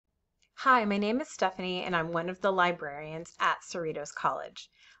Hi, my name is Stephanie and I'm one of the librarians at Cerritos College.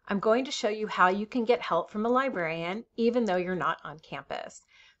 I'm going to show you how you can get help from a librarian even though you're not on campus.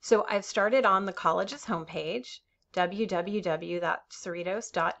 So I've started on the college's homepage,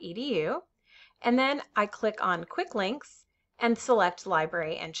 www.cerritos.edu, and then I click on Quick Links and select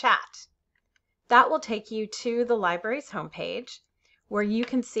Library and Chat. That will take you to the library's homepage where you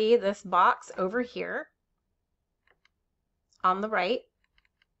can see this box over here on the right,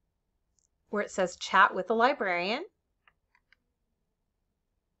 where it says Chat with a Librarian.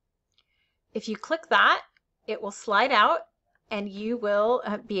 If you click that, it will slide out and you will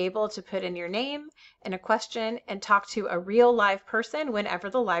be able to put in your name and a question and talk to a real live person whenever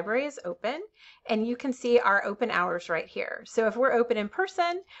the library is open. And you can see our open hours right here. So if we're open in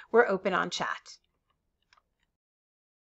person, we're open on chat.